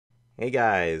Hey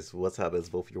guys, what's up? It's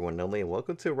Volf, your one and only, and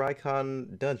welcome to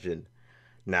Reikon Dungeon.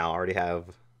 Now, I already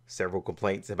have several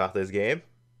complaints about this game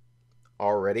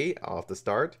already off the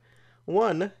start.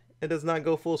 One, it does not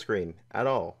go full screen at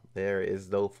all. There is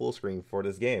no full screen for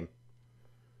this game.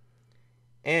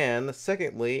 And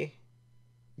secondly,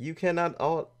 you cannot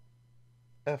alt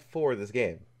F4 this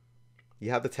game.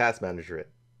 You have to task manager it.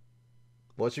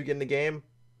 Once you get in the game,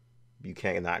 you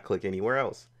cannot click anywhere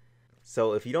else.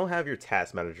 So if you don't have your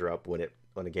task manager up when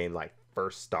a game like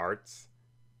first starts,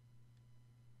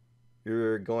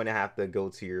 you're going to have to go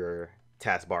to your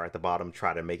taskbar at the bottom,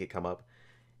 try to make it come up,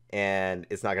 and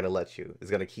it's not going to let you.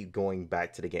 It's going to keep going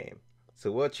back to the game.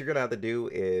 So what you're going to have to do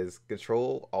is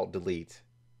Control Alt Delete.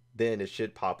 Then it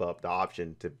should pop up the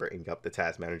option to bring up the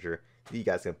task manager so you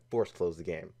guys can force close the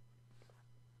game.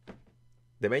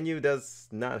 The menu does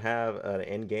not have an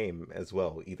end game as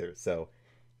well either, so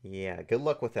yeah, good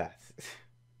luck with that.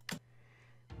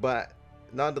 But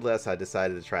nonetheless, I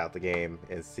decided to try out the game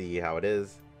and see how it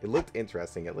is. It looked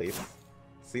interesting, at least.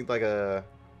 Seemed like a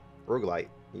roguelite.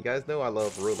 You guys know I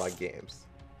love roguelike games.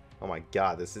 Oh my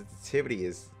god, the sensitivity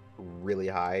is really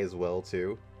high as well,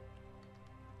 too.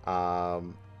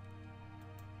 Alright,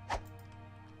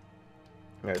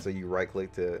 so you right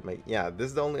click to make... Yeah, this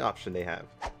is the only option they have.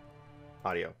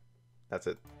 Audio. That's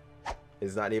it.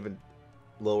 It's not even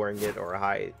lowering it or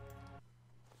high.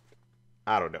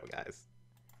 I don't know, guys.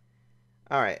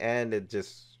 Alright, and it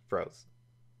just froze.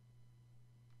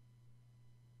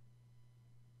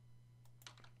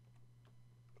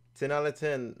 10 out of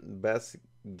 10, best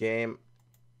game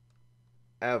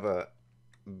ever.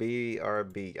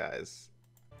 BRB, guys.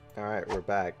 Alright, we're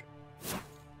back.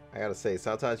 I gotta say,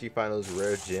 sometimes you find those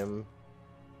rare gem,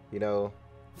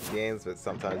 games, but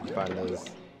sometimes you find those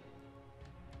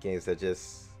games that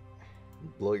just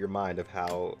blow your mind of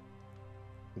how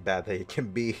bad they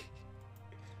can be.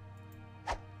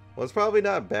 Well, it's probably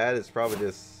not bad, it's probably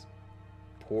just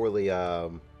poorly,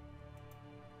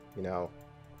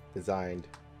 designed.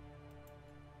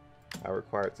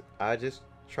 I just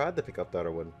tried to pick up the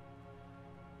other one.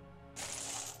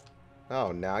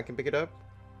 Oh, now I can pick it up?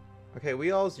 Okay,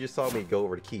 we all just saw me go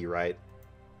over the key, right?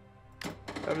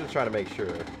 I'm just trying to make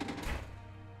sure.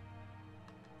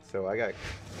 So I got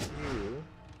Q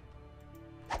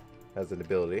as an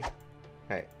ability.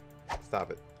 Hey,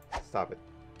 stop it. Stop it.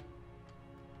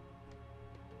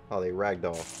 Oh, they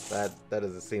ragdoll. That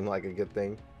doesn't seem like a good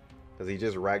thing. Because he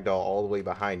just ragdoll all the way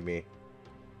behind me.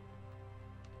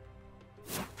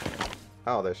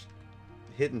 Oh, there's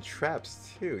hidden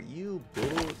traps too. You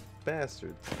little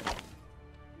bastards.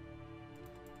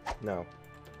 No.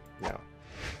 No.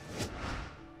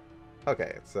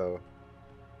 Okay, so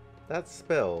that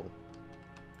spell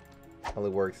only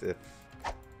works if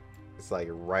it's like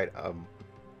right on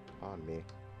me.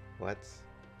 What?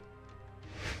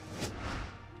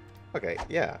 Okay,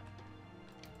 yeah.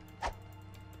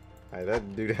 I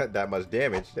didn't do that much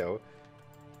damage though.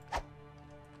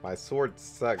 My sword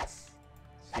sucks.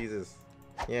 Jesus.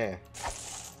 Yeah.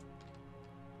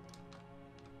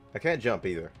 I can't jump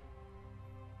either.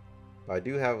 I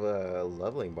do have a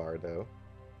leveling bar though.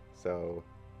 So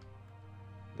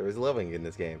there is leveling in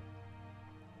this game.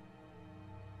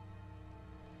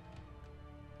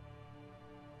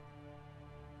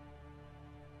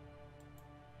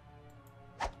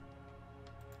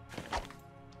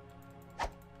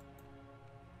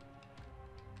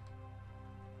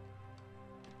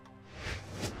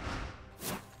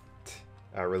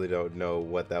 I really don't know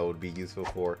what that would be useful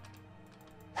for.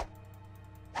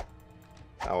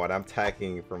 Oh, and I'm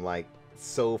attacking from like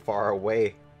so far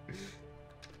away.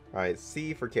 Alright,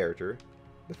 C for character.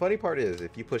 The funny part is,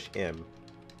 if you push M,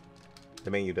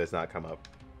 the menu does not come up.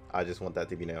 I just want that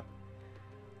to be known.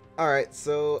 Alright,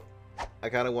 so I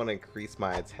kind of want to increase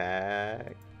my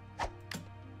attack. I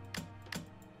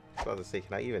was about to say,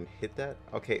 can I even hit that?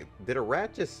 Okay, did a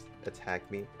rat just attack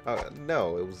me? Oh,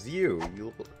 no, it was you.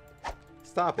 You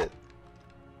stop it.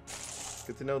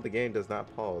 Good to know the game does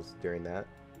not pause during that.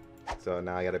 So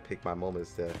now I gotta pick my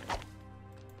moments to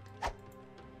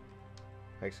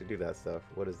actually do that stuff.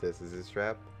 What is this? Is this a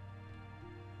trap?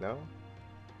 No?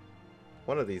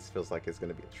 One of these feels like it's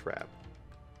gonna be a trap.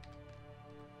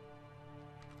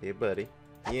 Hey, buddy.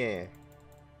 Yeah.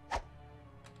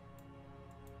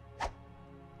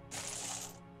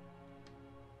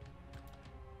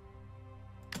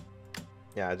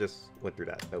 Yeah, I just went through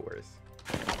that. No worries.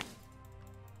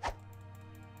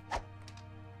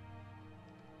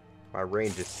 My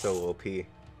range is so OP.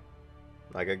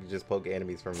 Like, I can just poke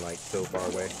enemies from, like, so far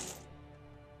away.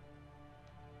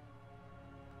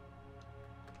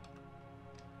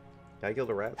 Can I kill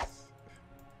the rats?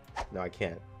 No, I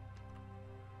can't.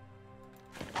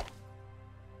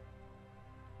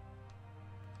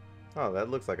 Oh, that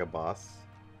looks like a boss.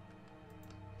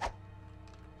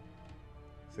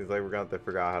 Seems like we're gonna have to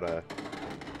figure out how to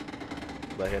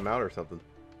let him out or something.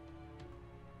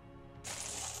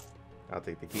 I'll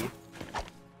take the key.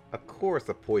 Of course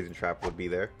a poison trap would be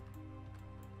there.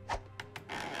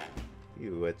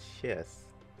 Ew, a chest.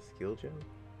 Skill gem?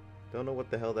 Don't know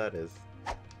what the hell that is.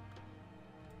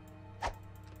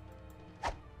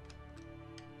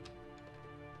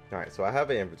 Alright, so I have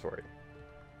an inventory.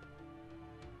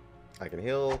 I can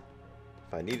heal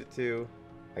if I needed to.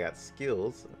 I got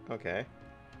skills. Okay.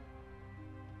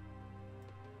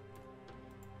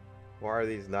 Why are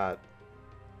these not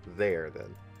there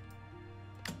then?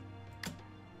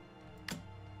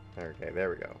 Okay, there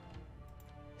we go.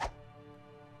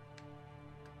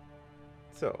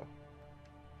 So,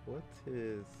 what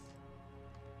is...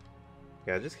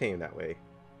 Yeah, I just came that way.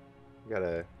 You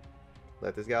gotta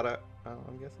let this guy out,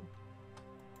 I'm guessing?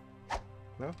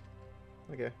 No?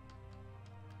 Okay.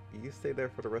 You stay there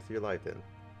for the rest of your life then.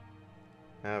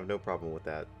 I have no problem with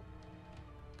that.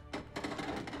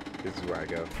 This is where I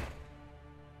go.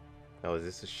 Oh, is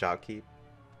this a shopkeep?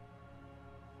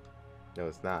 No,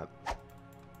 it's not.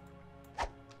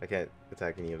 I can't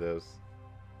attack any of those.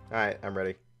 Alright, I'm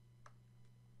ready.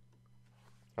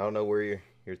 I don't know where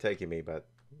you're taking me, but,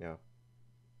 you know.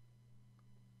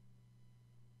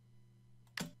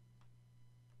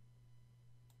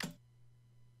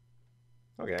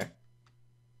 Okay.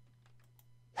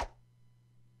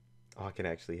 Oh, I can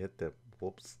actually hit the...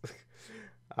 Whoops.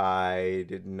 I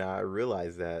did not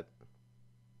realize that.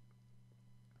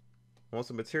 Want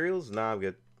some materials? Nah, I'm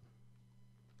good.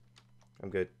 I'm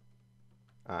good.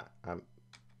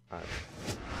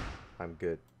 I'm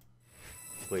good.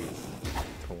 Please.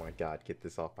 Oh my god, get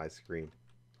this off my screen.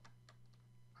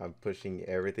 I'm pushing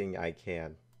everything I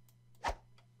can.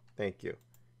 Thank you.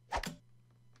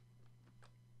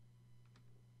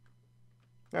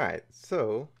 Alright,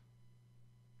 so...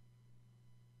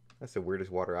 That's the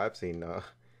weirdest water I've seen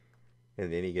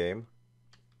in any game.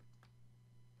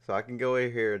 So I can go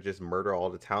in here and just murder all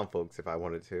the town folks if I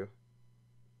wanted to.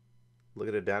 Look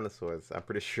at the dinosaurs. I'm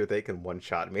pretty sure they can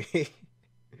one-shot me.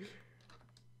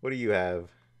 What do you have?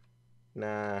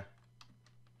 Nah.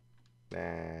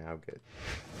 Nah, I'm good.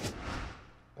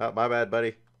 Oh, my bad,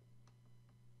 buddy.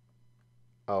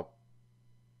 Oh.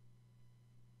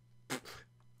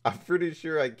 I'm pretty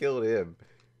sure I killed him.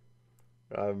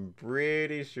 I'm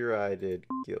pretty sure I did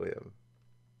kill him.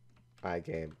 I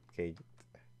can't.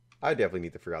 I definitely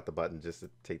need to figure out the button just to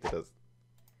take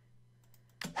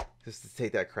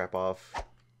that crap off.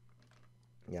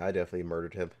 Yeah, I definitely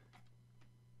murdered him.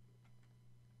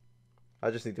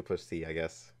 I just need to push C, I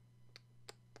guess.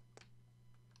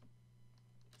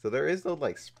 So there is no,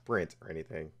 like, sprint or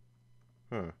anything.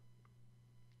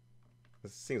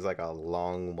 This seems like a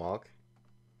long walk.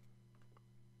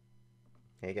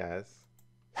 Hey, guys.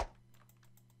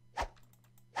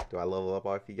 Do I level up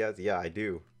off you guys? Yeah, I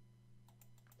do.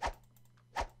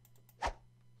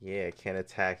 Yeah, can't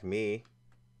attack me.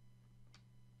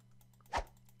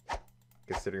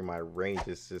 Considering my range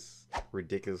is just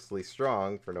ridiculously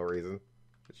strong for no reason.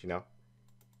 But you know,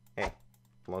 hey,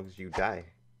 as long as you die,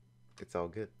 it's all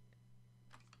good.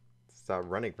 Stop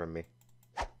running from me.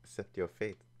 Accept your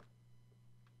fate.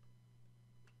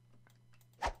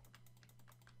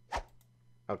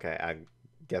 Okay, I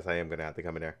guess I am gonna have to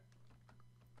come in there.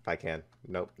 If I can.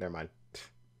 Nope, never mind.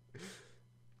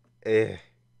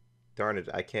 Darn it,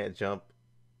 I can't jump.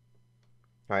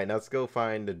 Alright, now let's go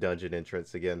find the dungeon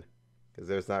entrance again. Because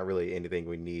there's not really anything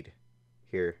we need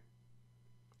here.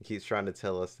 He keeps trying to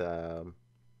tell us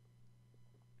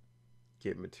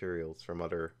get materials from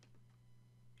other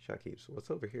shopkeepers. What's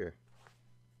over here?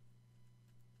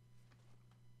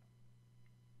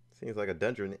 Seems like a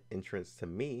dungeon entrance to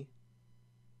me.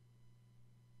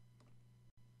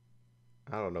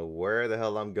 I don't know where the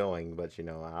hell I'm going, but you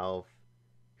know, I'll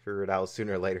figure it out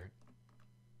sooner or later.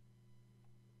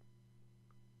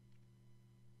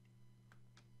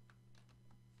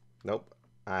 Nope,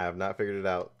 I have not figured it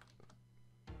out.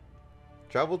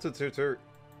 Travel to tutorial.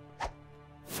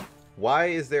 Why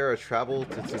is there a travel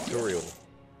to tutorial?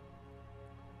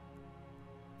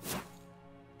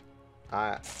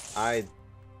 I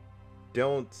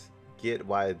don't get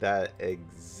why that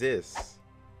exists.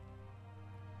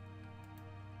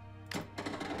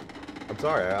 I'm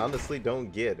sorry, I honestly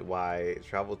don't get why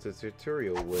travel to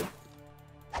tutorial would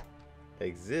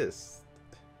exist.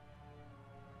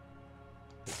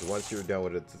 Once you're done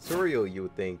with a tutorial, you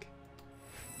would think,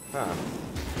 huh,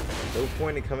 no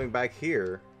point in coming back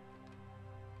here.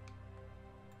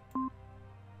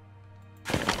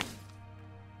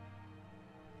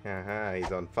 Haha,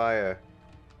 he's on fire.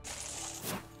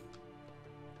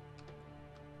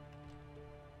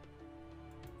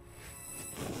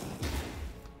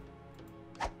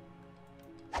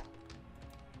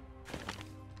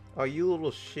 Oh, you little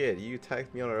shit. You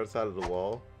attacked me on the other side of the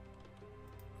wall.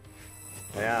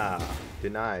 Yeah,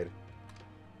 denied.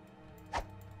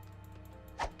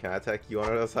 Can I attack you on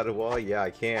the other side of the wall? Yeah, I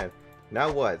can.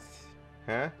 Now what?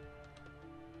 Huh?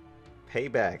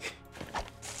 Payback.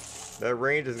 That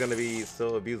range is gonna be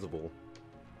so abusable.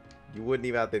 You wouldn't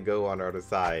even have to go on the other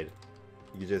side.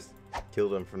 You just kill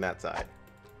them from that side.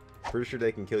 Pretty sure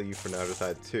they can kill you from the other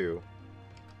side too.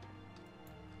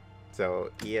 So,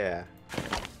 yeah.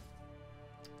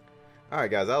 Alright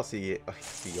guys, I'll see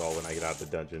y'all when I get out of the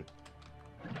dungeon.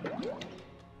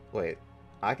 Wait,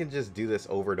 I can just do this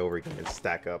over and over again and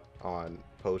stack up on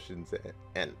potions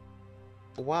and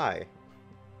why?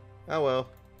 Oh well.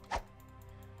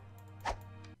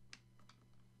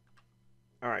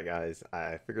 Alright guys,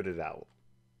 I figured it out.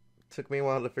 Took me a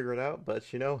while to figure it out,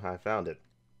 but you know, I found it.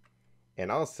 And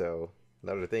also,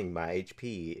 another thing, my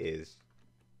HP is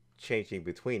changing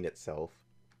between itself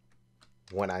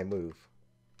when I move.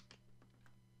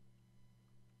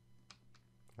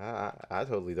 I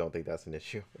totally don't think that's an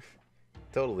issue.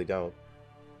 Totally don't.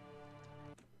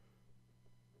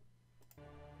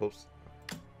 Oops.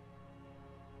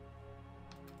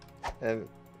 And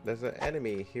there's an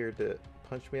enemy here to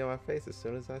punch me on my face as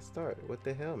soon as I start. What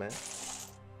the hell, man?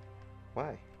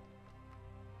 Why?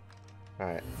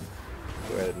 Alright.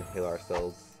 Go ahead and heal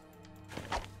ourselves.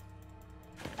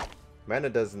 Mana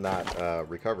does not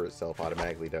recover itself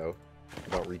automatically, though.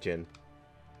 You don't regen.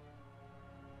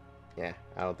 Yeah,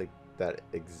 I don't think that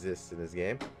exists in this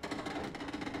game.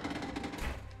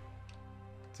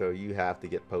 So you have to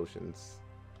get potions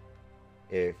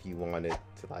if you want it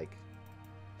to, like,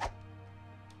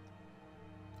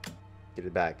 get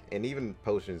it back. And even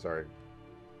potions are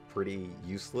pretty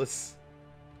useless.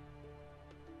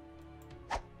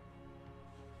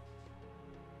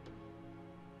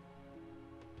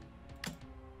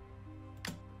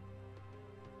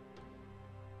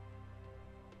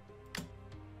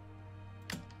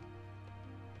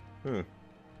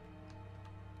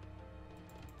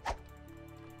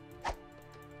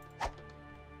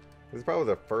 This is probably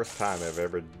the first time I've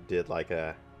ever did like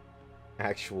a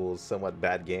actual somewhat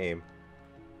bad game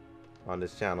on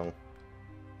this channel.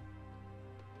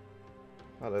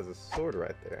 Oh, there's a sword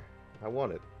right there. I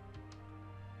want it.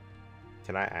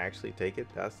 Can I actually take it?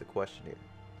 That's the question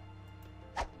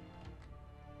here.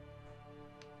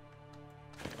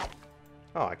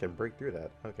 Oh, I can break through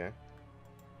that. Okay.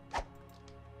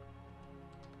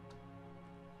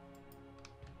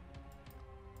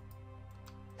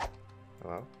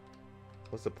 Hello?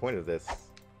 What's the point of this?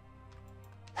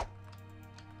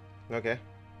 Okay.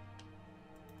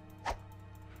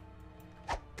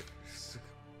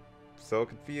 So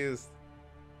confused.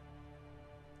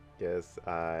 Guess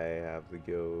I have to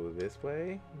go this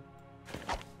way.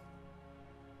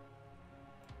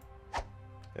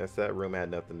 Guess that room had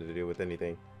nothing to do with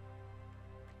anything.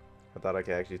 I thought I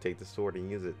could actually take the sword and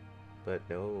use it. But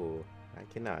no, I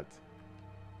cannot.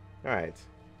 Alright.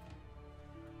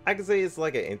 I can say it's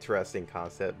like an interesting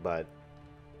concept, but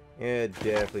it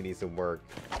definitely needs some work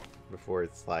before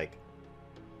it's like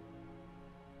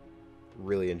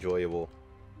really enjoyable.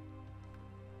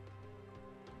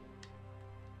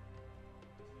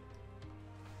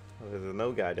 Oh, there's a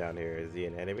no guy down here. Is he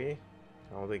an enemy?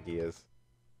 I don't think he is.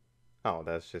 Oh,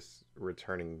 that's just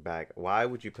returning back. Why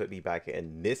would you put me back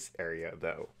in this area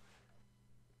though?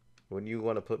 Wouldn't you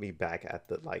want to put me back at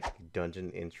the like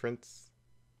dungeon entrance?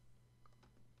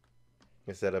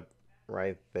 Instead of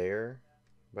right there,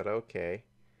 but okay.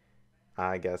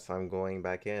 I guess I'm going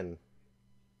back in.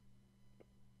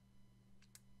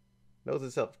 Note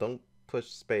to self, don't push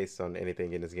space on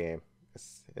anything in this game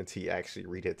until you actually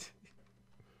read it.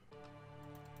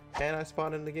 And I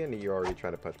spawned in again and you're already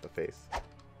trying to punch my face.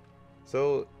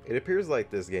 So it appears like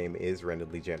this game is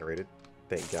randomly generated,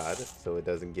 thank God, so it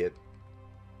doesn't get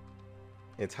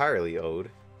entirely owed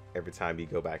every time you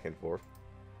go back and forth.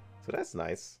 So that's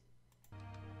nice.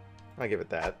 I'll give it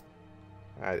that.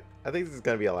 I think this is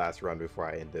going to be a last run before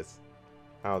I end this.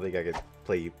 I don't think I could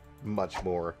play much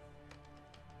more.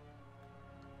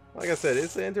 Like I said,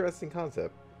 it's an interesting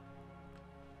concept.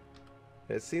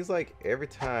 It seems like every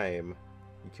time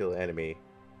you kill an enemy,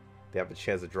 they have a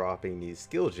chance of dropping these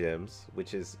skill gems,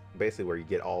 which is basically where you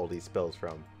get all these spells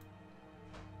from.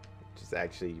 Which is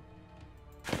actually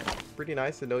pretty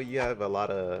nice to know you have a lot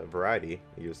of variety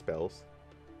in your spells.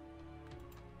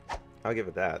 I'll give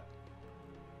it that.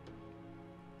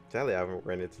 Sadly, I haven't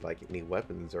run into like any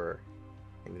weapons or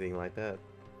anything like that.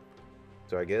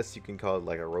 So I guess you can call it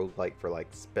like a roguelike for like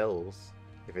spells,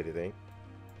 if anything.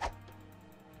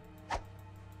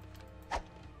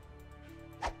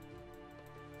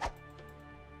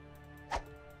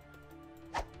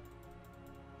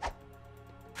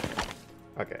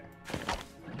 Okay.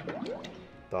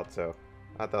 Thought so.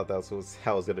 I thought that was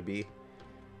how it was gonna be.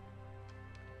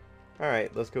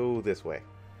 Alright, let's go this way.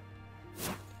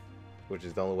 Which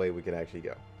is the only way we can actually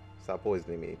go. Stop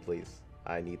poisoning me, please.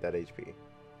 I need that HP.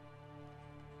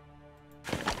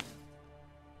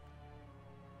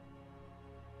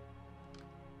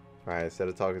 Alright, instead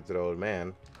of talking to the old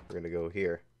man, we're gonna go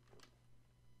here.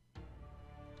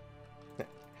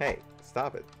 Hey,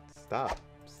 stop it. Stop.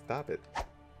 Stop it.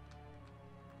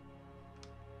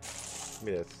 Give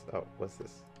me this. Oh, what's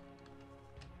this?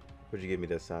 What'd you give me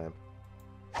this time?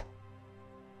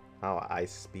 Oh,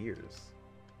 ice spears. Is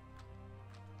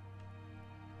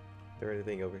there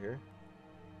anything over here?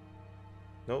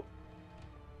 Nope.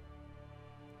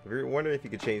 If you're wondering if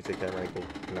you could change the camera angle,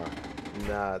 no,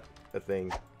 not a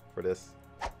thing for this.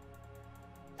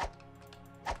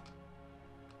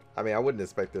 I mean, I wouldn't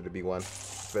expect there to be one,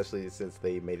 especially since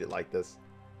they made it like this.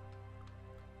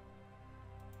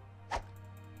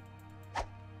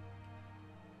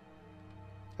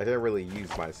 I didn't really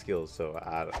use my skills, so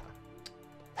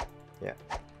yeah.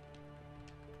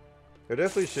 There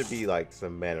definitely should be like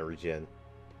some mana regen.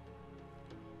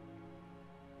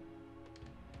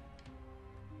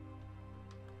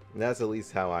 And that's at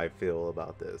least how I feel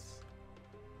about this.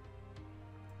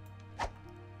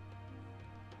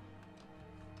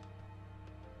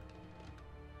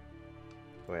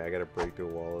 Wait, I gotta break through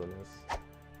a wall in this.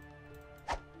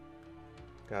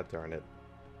 God darn it.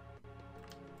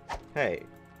 Hey,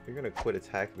 you're gonna quit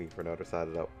attacking me from the other side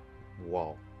of the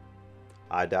wall.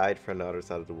 I died from the other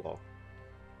side of the wall.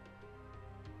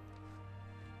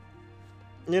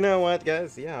 You know what,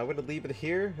 guys? Yeah, I'm gonna leave it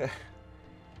here.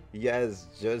 You guys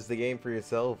judge the game for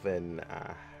yourself, and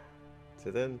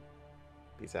so then,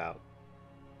 peace out.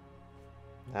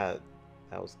 That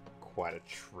was quite a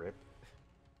trip.